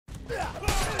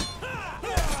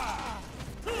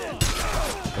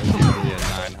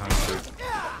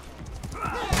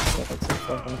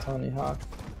fucking Tony Hawk.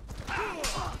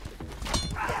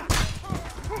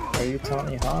 Are you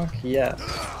Tony Hawk? Yes.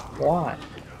 Why?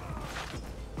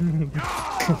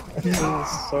 This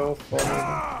is so funny.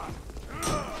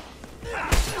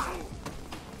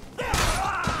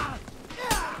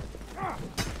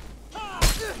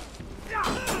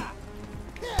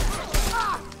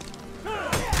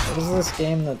 What is this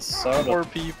game that's so 4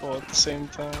 people at the same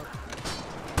time.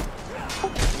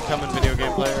 Becoming video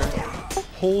game player.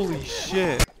 Holy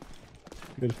shit.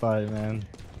 Good fight, man.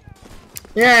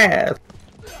 Yeah!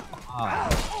 Ah.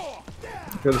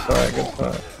 Good fight, good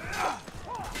fight.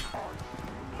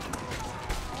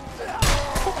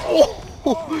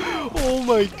 Oh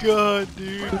my god,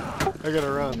 dude. I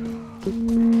gotta run.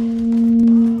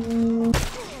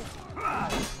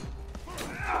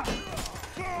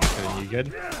 Are you good?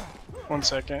 1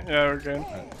 second. Yeah, we're good.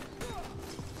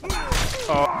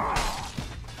 Oh.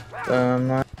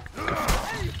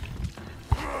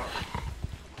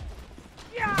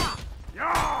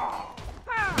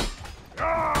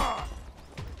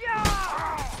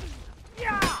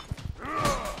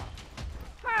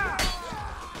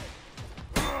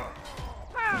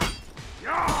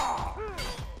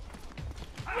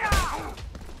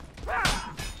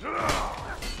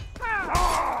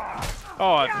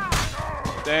 Oh,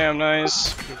 damn,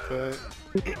 nice. Good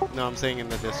fight. No, I'm saying in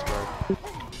the Discord.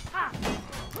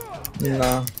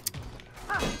 No.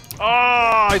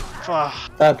 Oh,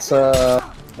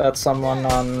 That's someone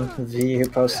on V who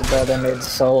posted that I made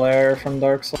Soul Air from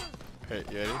Dark Souls. Okay,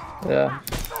 you ready? Yeah.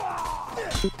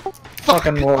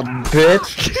 Fucking little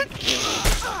bitch!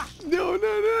 No.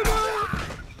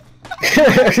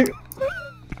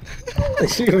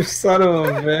 You son of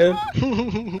a bitch!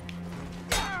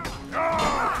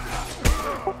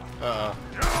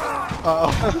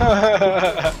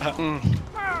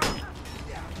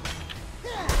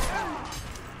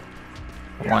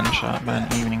 One shot by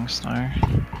an evening star.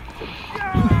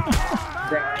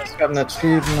 Just got an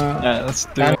achievement. Yeah, let's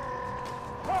do it.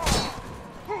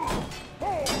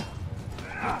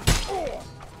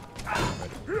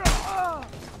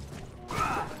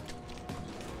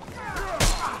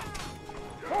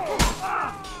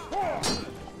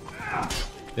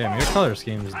 Damn, your color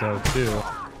scheme is dope too.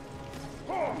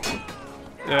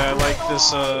 Yeah, I like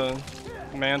this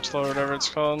mantle or whatever it's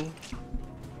called.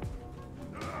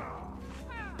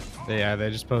 Yeah, they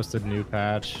just posted a new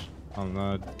patch on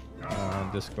the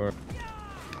Discord.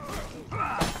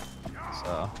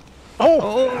 So.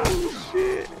 Oh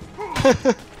shit!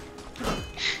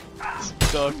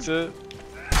 Ducked it.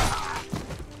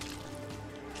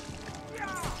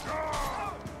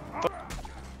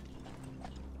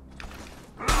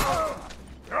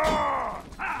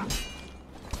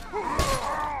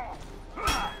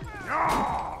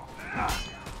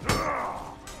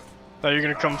 Thought you're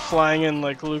gonna come flying in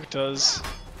like Luke does.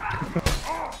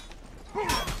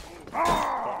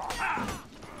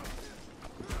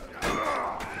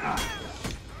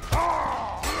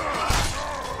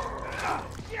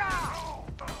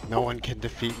 No one can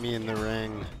defeat me in the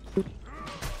ring.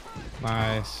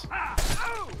 Nice.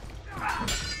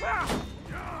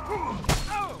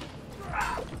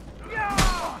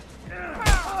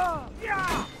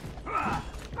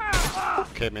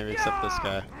 Okay, maybe except this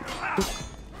guy.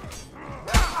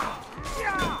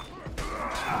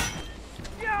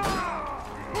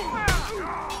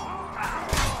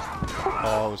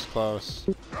 Oh, it was close.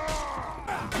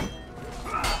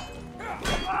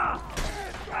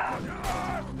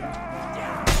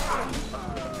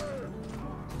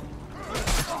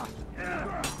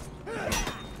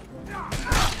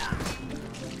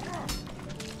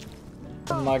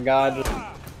 Oh my god,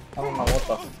 I don't know what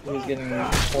the f he's getting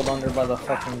pulled under by the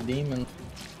fucking demon.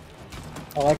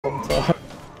 I like him too.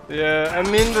 Yeah, I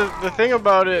mean the thing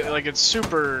about it, like it's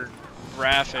super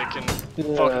graphic and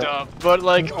fucked up, but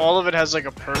like all of it has like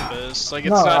a purpose. Like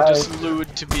it's not just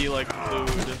lewd to be like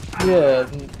lewd. Yeah,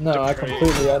 no, I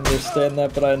completely understand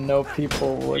that, but I know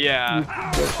people would. Yeah.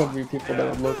 There could be people that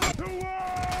would look.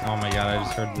 Oh my god, I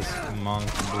just heard this monk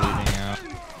bleeding out.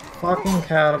 Fucking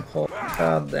catapult.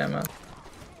 God damn it.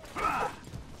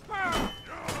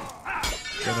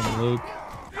 Get him, Luke.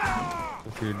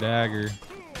 With your dagger.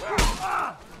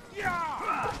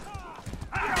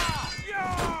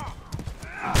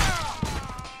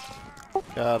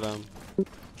 Got him.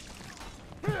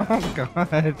 Oh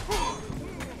god.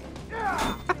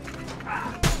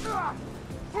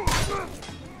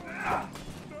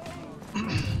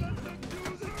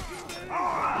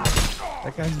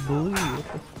 That guy's blue.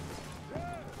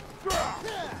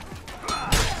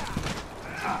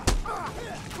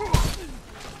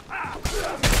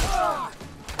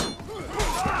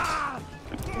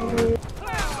 What the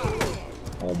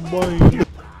boy.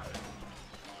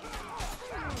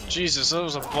 Jesus, that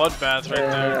was a bloodbath right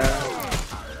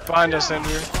there. Behind us,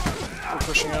 Andrew. We're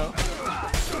pushing out.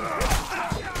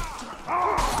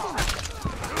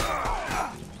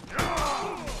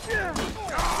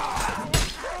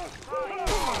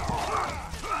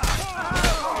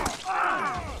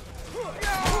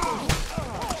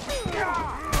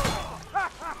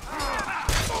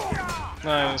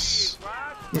 Nice.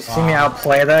 You see me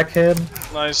outplay that kid?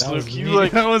 Nice, That Luke. was You me.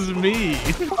 like. That was me.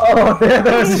 Oh, yeah,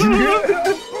 that was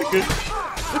you.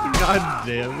 God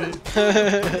damn it.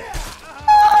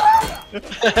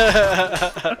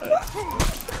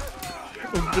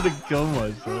 I'm gonna kill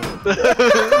myself.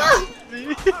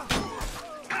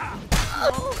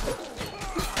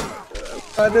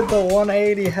 I did the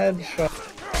 180 headshot.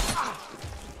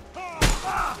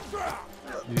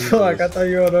 Fuck, I thought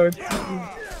you were on OT.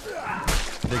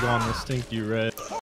 Big on the stinky red.